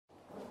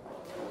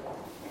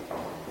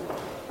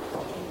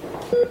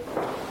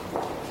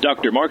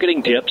Dr.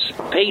 Marketing Tips,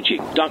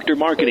 paging Dr.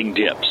 Marketing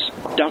Tips.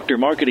 Dr.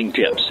 Marketing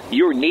Tips,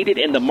 you're needed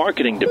in the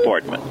marketing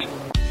department.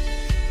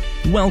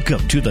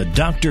 Welcome to the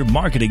Dr.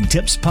 Marketing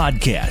Tips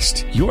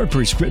Podcast, your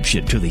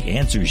prescription to the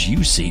answers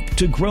you seek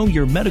to grow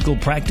your medical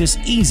practice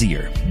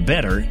easier,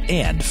 better,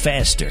 and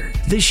faster.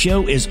 This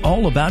show is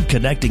all about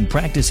connecting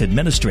practice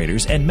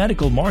administrators and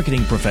medical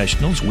marketing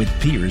professionals with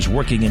peers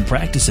working in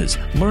practices,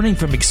 learning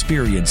from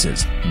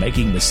experiences,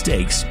 making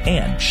mistakes,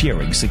 and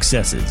sharing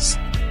successes.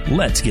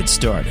 Let's get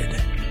started.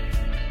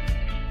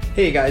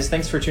 Hey guys,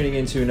 thanks for tuning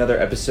in to another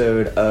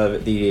episode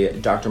of the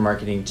Dr.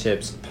 Marketing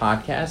Tips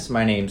Podcast.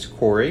 My name's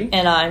Corey.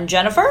 And I'm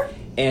Jennifer.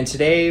 And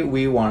today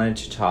we wanted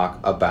to talk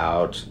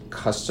about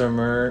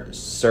customer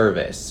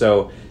service.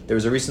 So there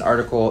was a recent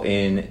article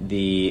in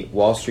the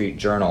Wall Street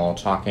Journal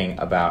talking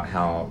about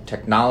how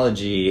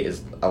technology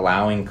is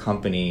allowing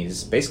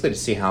companies basically to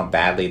see how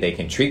badly they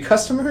can treat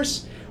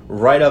customers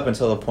right up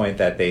until the point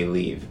that they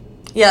leave.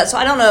 Yeah, so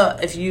I don't know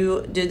if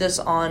you do this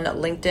on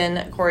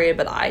LinkedIn, Corey,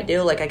 but I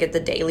do. I get the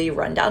daily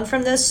rundown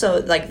from this.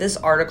 So, this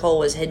article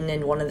was hidden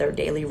in one of their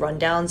daily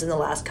rundowns in the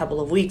last couple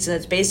of weeks. And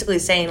it's basically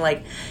saying,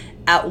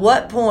 at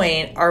what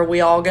point are we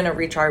all going to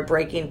reach our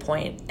breaking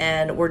point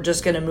and we're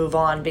just going to move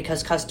on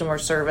because customer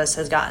service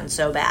has gotten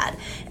so bad?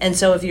 And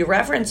so if you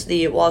reference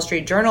the Wall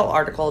Street Journal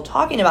article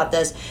talking about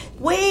this,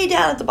 way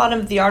down at the bottom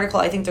of the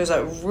article, I think there's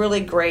a really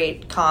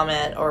great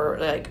comment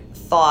or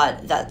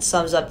thought that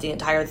sums up the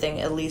entire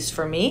thing, at least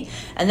for me.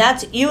 And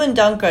that's Ewan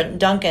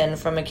Duncan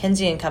from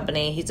McKinsey &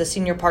 Company. He's a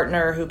senior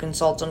partner who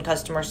consults on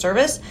customer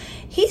service.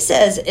 He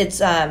says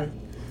it's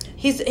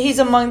he's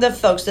among the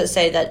folks that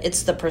say that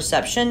it's the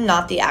perception,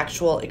 not the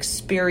actual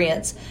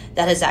experience,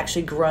 that has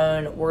actually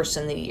grown worse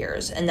in the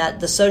years. And that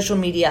the social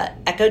media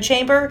echo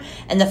chamber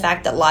and the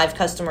fact that live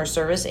customer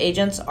service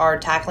agents are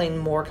tackling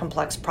more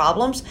complex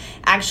problems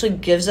actually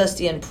gives us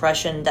the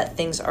impression that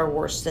things are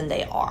worse than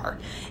they are.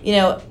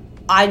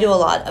 I do a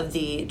lot of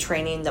the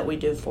training that we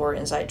do for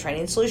Insight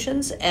Training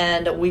Solutions,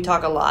 and we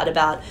talk a lot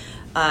about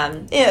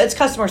it's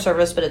customer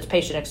service, but it's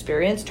patient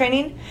experience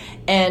training.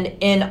 And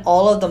in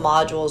all of the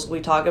modules, we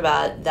talk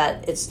about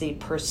that it's the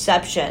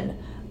perception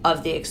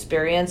of the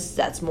experience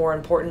that's more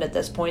important at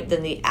this point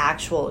than the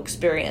actual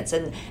experience.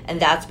 And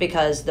that's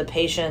because the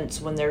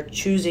patients, when they're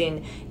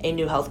choosing a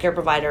new healthcare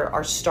provider,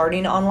 are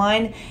starting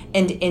online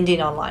and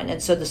ending online.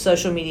 And so the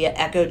social media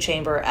echo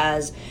chamber,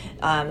 as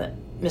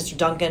Mr.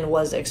 Duncan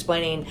was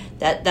explaining,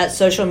 that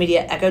social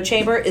media echo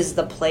chamber is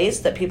the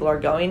place that people are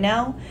going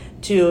now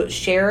to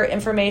share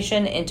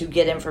information and to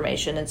get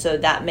information. And so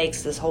that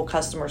makes this whole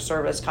customer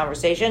service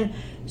conversation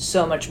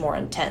so much more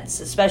intense,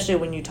 especially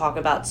when you talk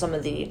about some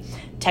of the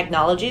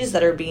technologies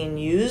that are being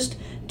used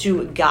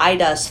to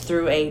guide us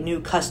through a new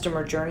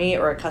customer journey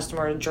or a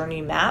customer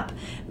journey map,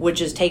 which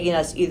is taking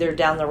us either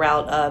down the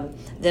route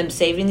of them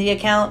saving the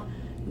account,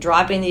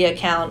 dropping the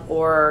account,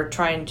 or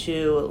trying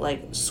to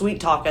sweet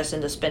talk us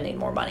into spending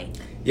more money.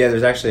 Yeah,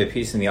 there's actually a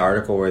piece in the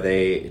article where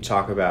they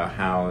talk about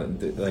how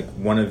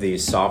one of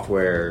these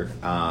software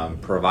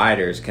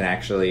providers can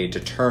actually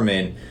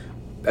determine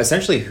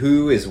essentially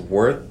who is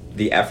worth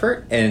the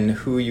effort and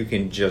who you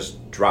can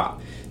just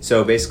drop.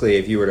 So basically,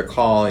 if you were to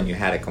call and you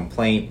had a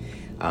complaint,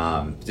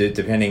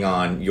 depending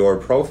on your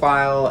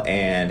profile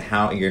and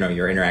how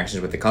your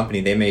interactions with the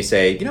company, they may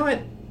say, you know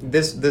what,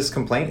 this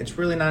complaint, it's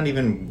really not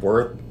even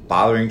worth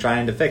bothering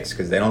trying to fix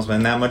because they don't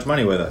spend that much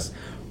money with us.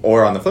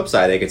 Or on the flip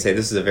side, they could say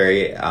this is a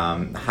very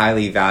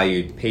highly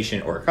valued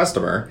patient or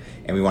customer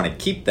and we want to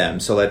keep them,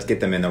 so let's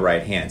get them in the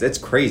right hands. It's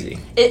crazy.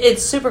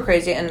 It's super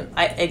crazy. And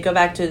I go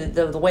back to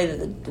the way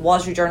that the Wall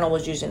Street Journal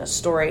was using a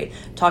story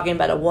talking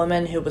about a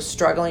woman who was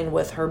struggling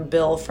with her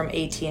bill from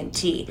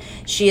AT&T.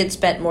 She had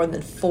spent more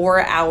than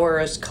 4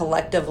 hours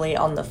collectively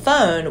on the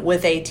phone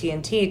with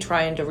AT&T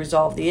trying to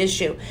resolve the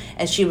issue.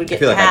 And she would get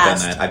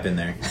passed. Like I've done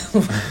that. I've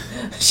been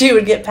there. She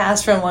would get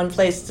passed from one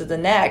place to the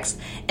next.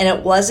 And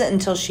it wasn't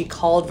until she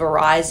called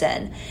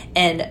Verizon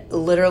and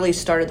literally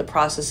started the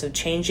process of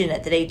changing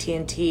it that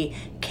AT&T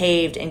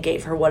caved and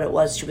gave her what it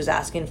was she was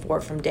asking for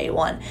from day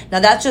one. Now,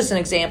 that's just an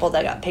example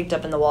that got picked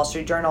up in the Wall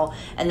Street Journal,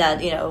 and that,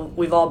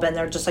 we've all been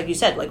there, just like you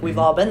said, we've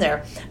all been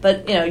there.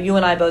 But, you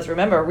and I both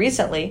remember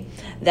recently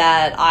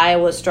that I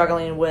was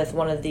struggling with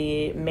one of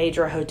the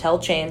major hotel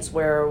chains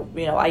where,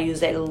 I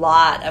use a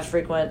lot of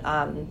frequent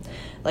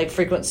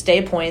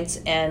stay points,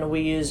 and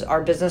we use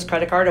our business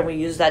credit card, and we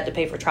use that to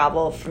pay for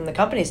travel from the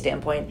company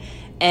standpoint.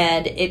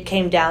 And it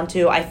came down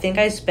to, I think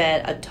I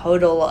spent a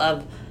total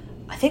of,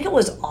 it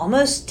was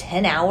almost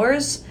 10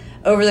 hours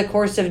over the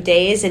course of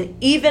days. And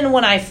even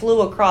when I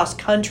flew across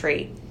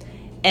country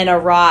and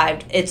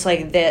arrived, it's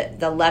like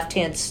the left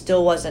hand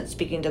still wasn't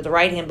speaking to the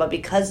right hand, but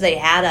because they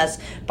had us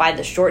by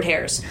the short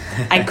hairs,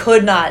 I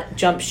could not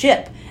jump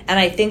ship. And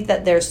I think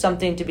that there's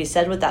something to be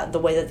said with that, the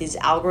way that these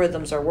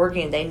algorithms are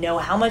working. They know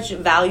how much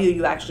value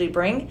you actually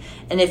bring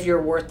and if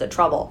you're worth the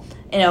trouble.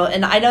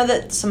 And I know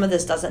that some of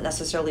this doesn't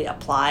necessarily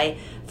apply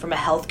from a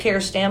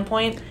healthcare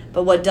standpoint,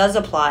 but what does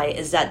apply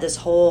is that this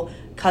whole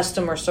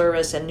customer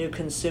service and new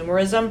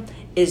consumerism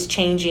is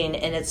changing,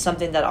 and it's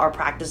something that our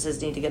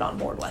practices need to get on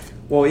board with.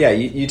 Well, yeah,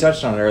 you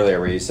touched on it earlier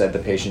where you said the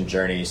patient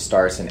journey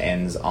starts and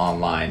ends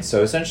online.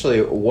 So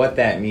essentially what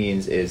that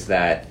means is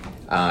that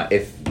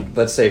if,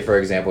 let's say, for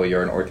example,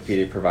 you're an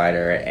orthopedic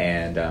provider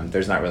and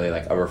there's not really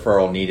like a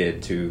referral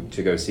needed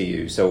to go see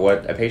you. So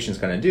what a patient's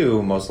going to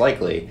do most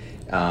likely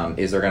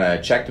is they're going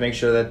to check to make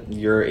sure that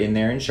you're in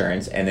their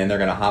insurance, and then they're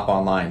going to hop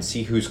online,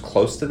 see who's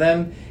close to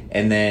them,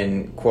 and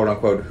then quote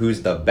unquote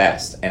who's the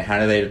best. And how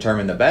do they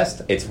determine the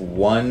best? It's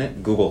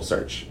one Google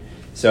search.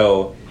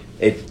 So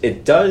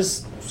it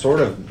does sort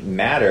of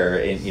matter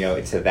in,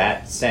 to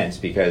that sense,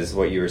 because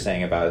what you were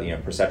saying about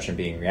perception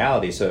being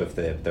reality. So if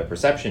the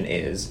perception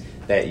is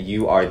that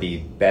you are the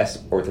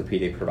best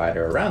orthopedic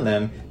provider around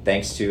them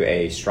thanks to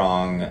a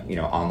strong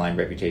online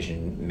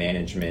reputation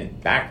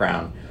management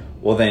background,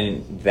 well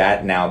then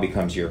that now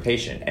becomes your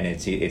patient, and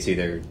it's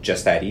either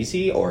just that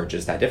easy or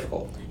just that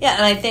difficult. Yeah,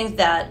 and I think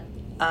that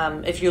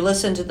if you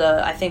listen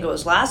to I think it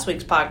was last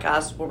week's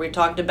podcast where we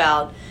talked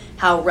about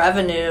how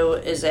revenue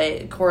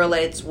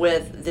correlates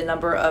with the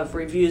number of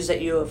reviews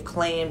that you have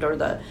claimed, or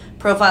the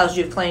profiles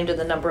you've claimed, and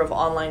the number of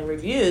online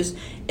reviews.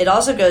 It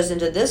also goes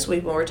into this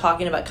week when we're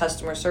talking about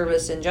customer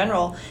service in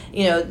general.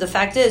 The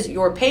fact is,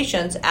 your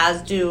patients,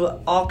 as do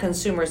all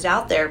consumers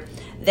out there,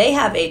 they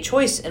have a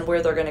choice in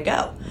where they're going to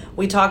go.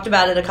 We talked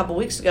about it a couple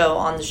weeks ago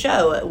on the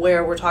show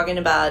where we're talking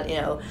about,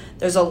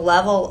 there's a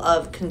level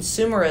of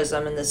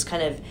consumerism and this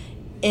kind of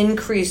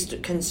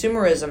increased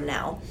consumerism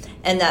now,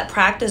 and that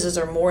practices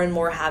are more and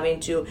more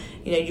having to,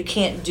 you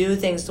can't do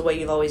things the way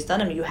you've always done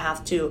them. You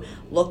have to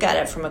look at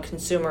it from a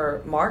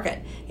consumer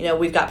market.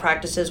 We've got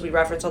practices we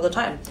reference all the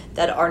time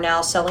that are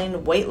now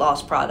selling weight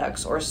loss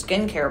products or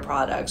skincare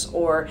products,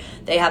 or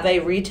they have a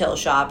retail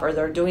shop, or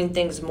they're doing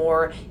things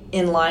more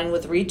in line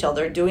with retail.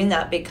 They're doing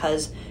that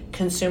because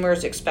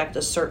consumers expect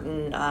a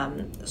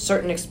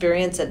certain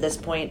experience at this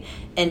point,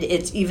 and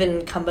it's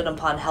even incumbent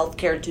upon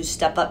healthcare to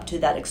step up to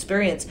that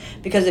experience,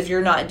 because if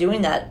you're not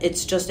doing that,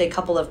 it's just a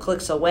couple of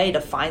clicks away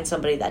to find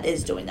somebody that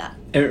is doing that.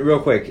 And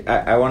real quick,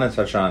 I want to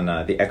touch on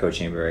the echo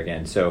chamber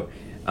again. So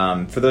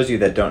for those of you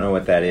that don't know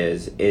what that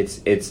is,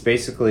 it's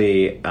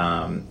basically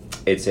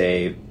it's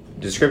a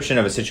description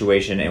of a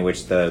situation in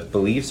which the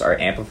beliefs are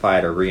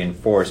amplified or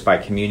reinforced by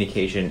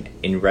communication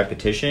in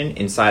repetition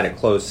inside a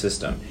closed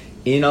system.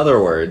 In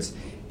other words,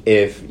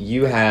 if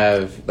you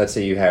have, let's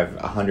say you have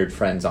 100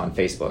 friends on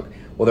Facebook,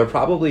 well, they're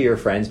probably your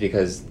friends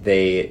because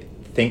they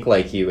think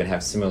like you and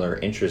have similar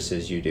interests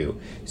as you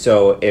do.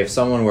 So if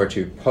someone were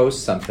to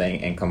post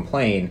something and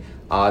complain,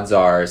 odds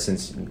are,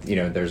 since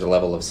there's a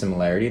level of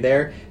similarity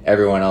there,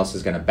 everyone else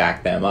is going to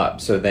back them up.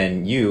 So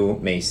then you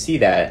may see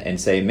that and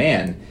say,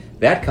 man,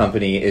 that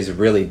company is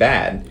really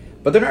bad.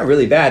 But they're not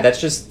really bad. That's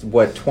just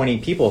what 20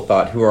 people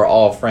thought who are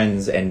all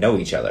friends and know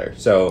each other.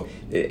 So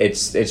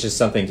it's just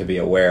something to be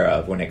aware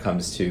of when it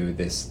comes to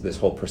this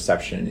whole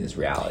perception is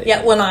reality.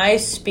 Yeah, when I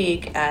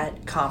speak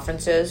at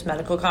conferences,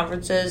 medical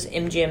conferences,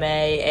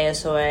 MGMA,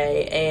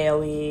 ASOA,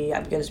 AAOE,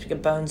 I'm going to speak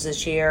at Bones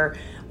this year,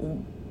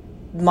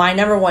 my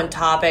number one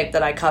topic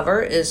that I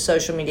cover is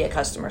social media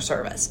customer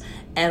service.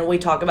 And we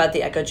talk about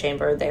the echo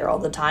chamber there all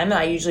the time. And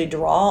I usually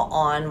draw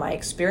on my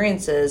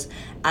experiences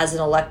as an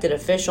elected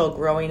official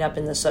growing up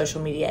in the social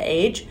media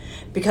age,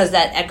 because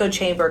that echo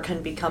chamber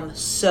can become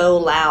so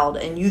loud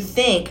and you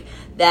think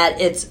that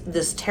it's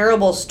this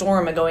terrible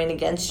storm going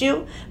against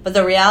you. But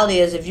the reality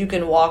is, if you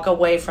can walk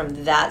away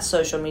from that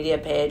social media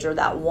page or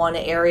that one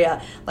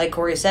area, like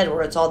Corey said,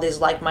 where it's all these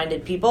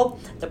like-minded people,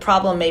 the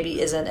problem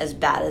maybe isn't as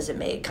bad as it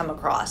may come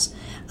across.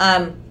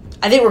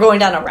 I think we're going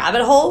down a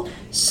rabbit hole.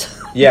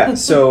 Yeah,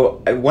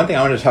 so one thing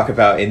I wanted to talk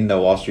about in the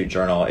Wall Street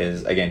Journal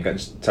is, again,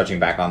 touching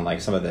back on like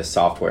some of this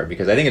software,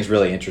 because I think it's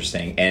really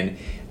interesting. And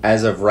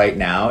as of right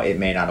now, it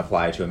may not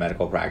apply to a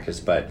medical practice,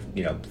 but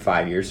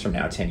 5 years from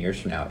now, 10 years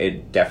from now,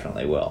 it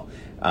definitely will.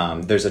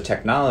 There's a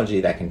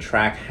technology that can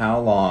track how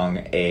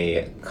long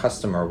a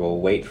customer will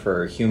wait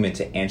for a human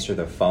to answer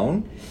the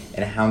phone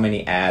and how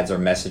many ads or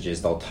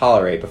messages they'll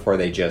tolerate before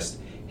they just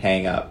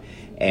hang up.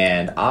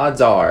 And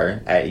odds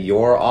are, at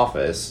your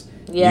office,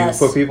 yes,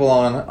 you put people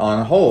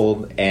on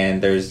hold,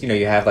 and there's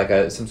you have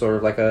like some sort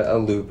of like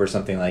a loop or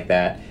something like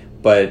that,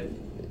 but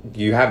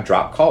you have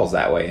dropped calls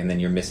that way, and then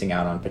you're missing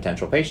out on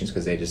potential patients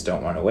because they just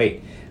don't want to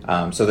wait.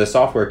 So the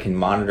software can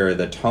monitor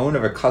the tone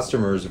of a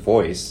customer's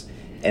voice,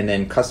 and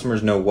then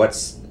companies know what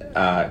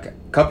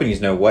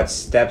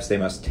steps they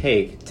must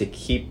take to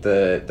keep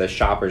the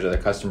shoppers or the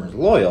customers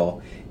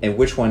loyal, and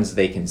which ones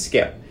they can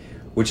skip.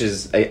 Which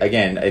is,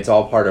 again, it's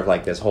all part of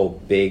like this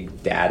whole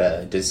big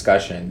data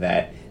discussion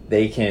that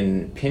they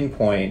can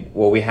pinpoint,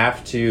 well, we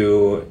have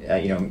to,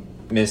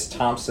 Ms.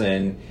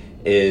 Thompson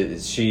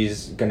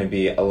she's going to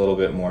be a little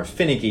bit more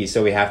finicky,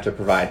 so we have to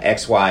provide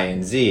X, Y,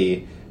 and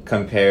Z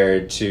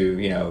compared to,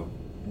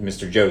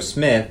 Mr. Joe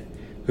Smith,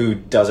 who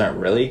doesn't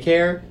really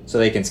care, so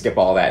they can skip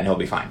all that and he'll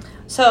be fine.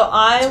 So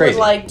I would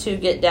like to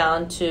get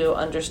down to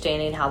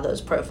understanding how those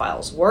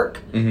profiles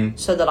work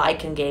so that I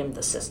can game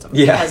the system.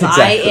 Yeah, because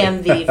exactly. I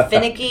am the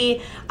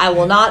finicky. I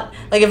will not,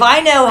 like, if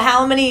I know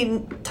how many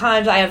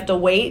times I have to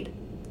wait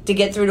to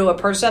get through to a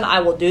person, I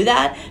will do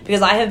that,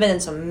 because I have been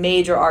in some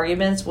major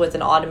arguments with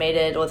an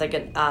automated, with like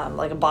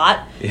a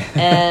bot,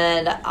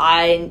 and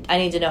I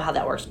need to know how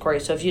that works, Corey.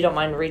 So if you don't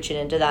mind reaching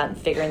into that and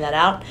figuring that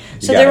out.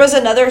 So there was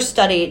another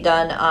study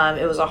done.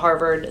 It was a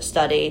Harvard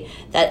study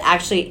that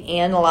actually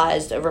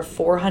analyzed over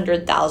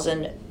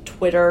 400,000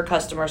 Twitter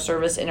customer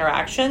service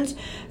interactions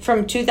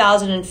from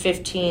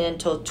 2015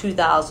 until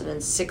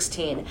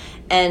 2016,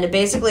 and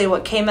basically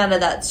what came out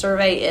of that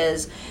survey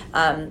is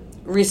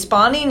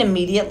responding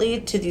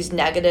immediately to these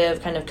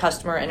negative kind of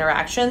customer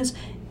interactions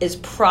is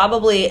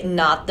probably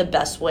not the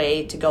best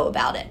way to go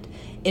about it.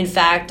 In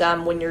fact,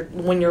 when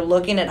you're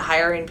looking at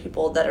hiring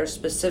people that are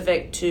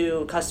specific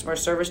to customer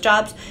service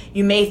jobs,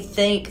 you may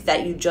think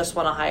that you just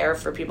want to hire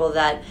for people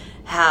that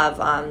have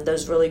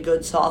those really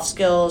good soft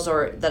skills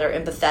or that are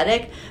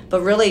empathetic,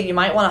 but really you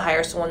might want to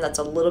hire someone that's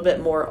a little bit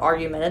more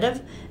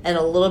argumentative and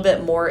a little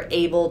bit more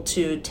able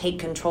to take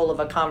control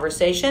of a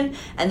conversation,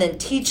 and then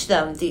teach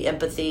them the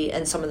empathy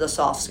and some of the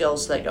soft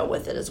skills that go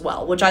with it as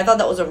well, which I thought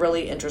that was a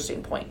really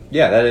interesting point.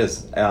 Yeah, that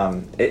is.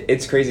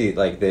 It's crazy.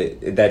 Like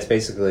that's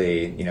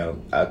basically, you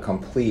know, a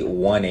complete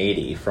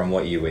 180 from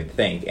what you would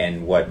think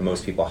and what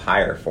most people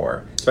hire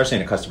for, especially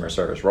in a customer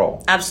service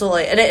role.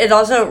 Absolutely. And it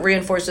also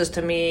reinforces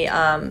to me,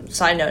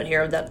 side note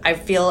here, that I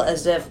feel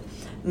as if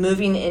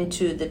moving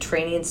into the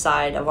training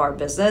side of our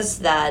business,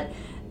 that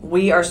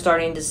we are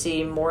starting to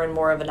see more and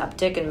more of an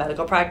uptick in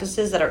medical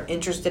practices that are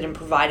interested in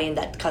providing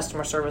that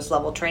customer service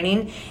level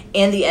training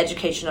and the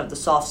education of the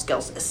soft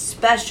skills,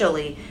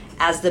 especially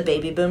as the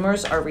baby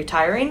boomers are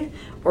retiring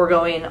or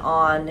going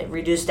on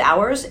reduced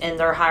hours, and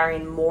they're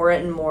hiring more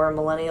and more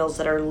millennials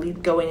that are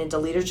going into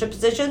leadership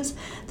positions.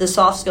 The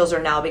soft skills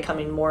are now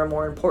becoming more and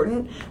more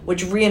important,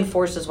 which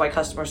reinforces why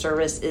customer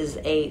service is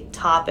a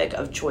topic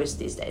of choice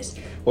these days.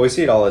 Well, we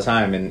see it all the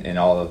time in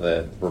all of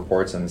the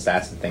reports and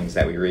stats and things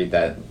that we read,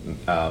 that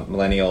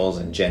millennials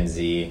and Gen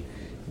Z,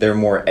 they're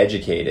more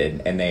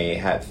educated, and they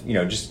have, you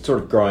know, just sort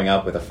of growing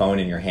up with a phone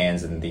in your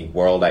hands and the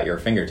world at your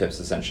fingertips,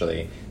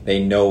 essentially.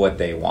 They know what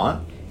they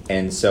want,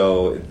 and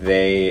so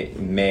they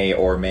may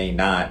or may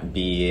not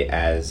be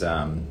as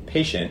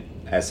patient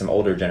as some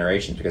older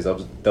generations, because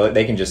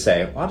they can just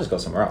say, well, I'll just go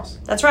somewhere else.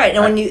 That's right.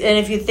 And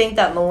if you think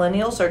that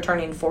millennials are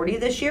turning 40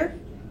 this year,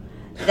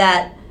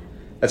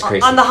 that's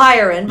crazy. On the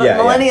higher end, but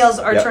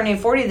millennials are turning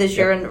 40 this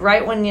year, and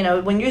right when you're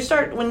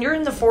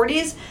in the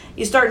 40s,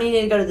 you start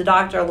needing to go to the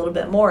doctor a little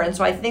bit more. And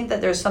so I think that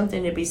there's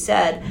something to be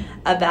said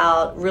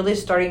about really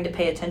starting to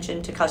pay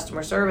attention to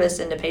customer service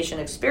and to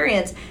patient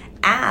experience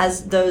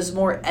as those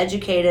more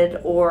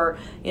educated, or,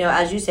 you know,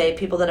 as you say,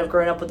 people that have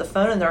grown up with a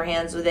phone in their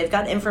hands, where they've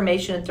got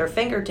information at their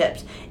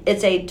fingertips.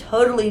 It's a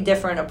totally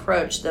different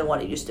approach than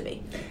what it used to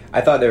be.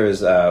 I thought there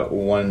was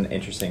one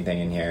interesting thing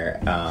in here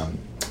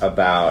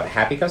about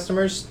happy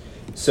customers.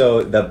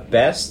 So the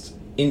best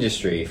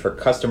industry for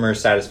customer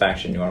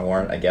satisfaction, you want to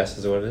warrant a guess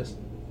as to what it is?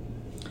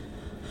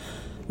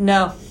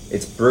 No.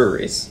 It's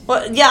breweries.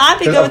 Well, yeah, I'd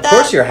be good with that. Of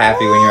course you're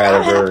happy when you're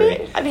at a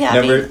brewery. I'd be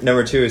happy.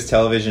 Number 2 is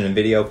television and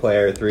video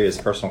player. 3 is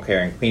personal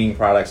care and cleaning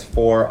products.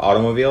 4,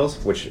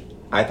 automobiles, which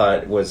I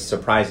thought was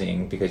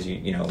surprising, because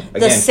you know, again,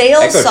 the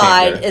sales echo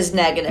side chamber is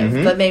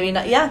negative, but maybe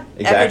not. Yeah,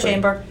 exactly. Echo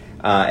chamber.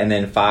 And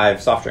then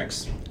 5, soft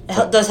drinks.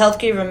 Does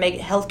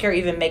healthcare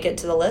even make it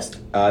to the list?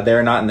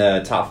 They're not in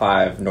the top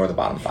 5 nor the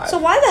bottom 5. So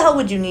why the hell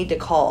would you need to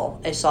call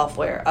a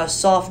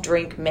soft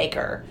drink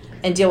maker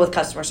and deal with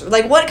customer service?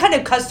 Like, what kind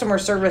of customer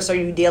service are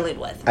you dealing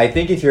with? I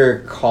think if you're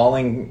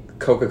calling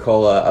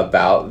Coca-Cola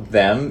about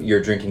them,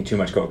 you're drinking too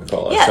much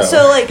Coca-Cola. Yeah.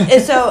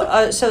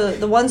 So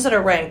the ones that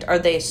are ranked, are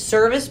they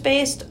service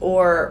based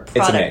or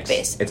product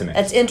based? It's a mix.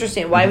 That's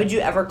interesting. Why would you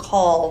ever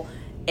call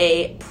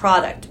a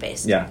product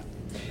based? Yeah.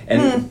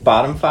 And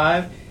bottom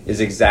 5 is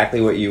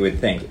exactly what you would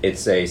think.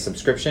 It's a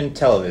subscription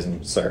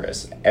television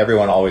service.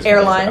 Everyone always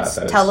airlines,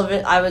 about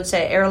those. I would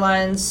say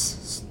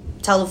airlines,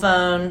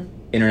 telephone,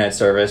 internet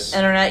service.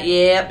 Internet,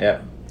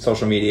 yep.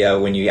 Social media,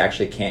 when you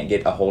actually can't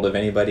get a hold of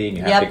anybody and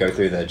you have to go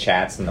through the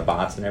chats and the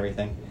bots and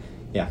everything.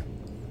 Yeah.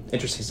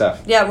 Interesting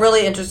stuff. Yeah,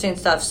 really interesting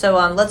stuff. So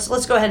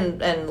let's go ahead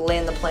and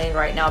land the plane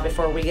right now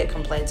before we get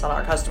complaints on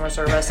our customer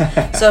service.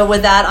 So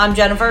with that, I'm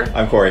Jennifer.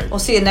 I'm Corey. We'll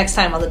see you next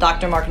time on the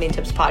Dr. Marketing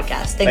Tips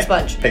podcast. Thanks,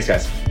 bunch. Thanks,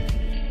 guys.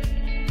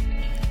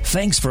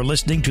 Thanks for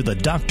listening to the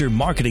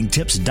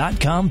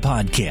drmarketingtips.com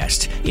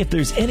podcast. If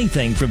there's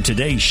anything from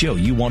today's show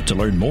you want to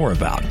learn more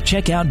about,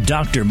 check out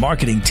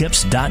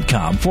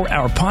drmarketingtips.com for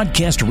our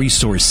podcast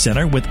resource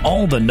center with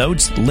all the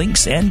notes,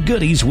 links, and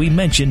goodies we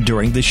mentioned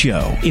during the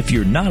show. If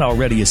you're not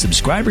already a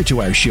subscriber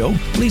to our show,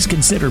 please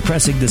consider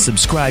pressing the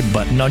subscribe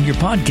button on your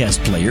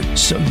podcast player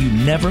so you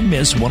never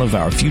miss one of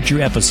our future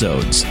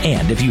episodes.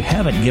 And if you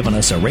haven't given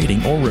us a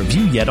rating or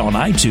review yet on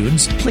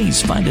iTunes,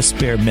 please find a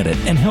spare minute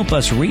and help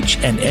us reach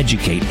and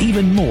educate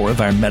even more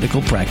of our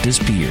medical practice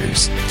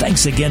peers.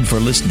 Thanks again for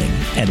listening,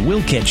 and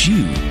we'll catch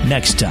you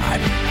next time.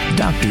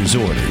 Doctor's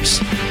Orders.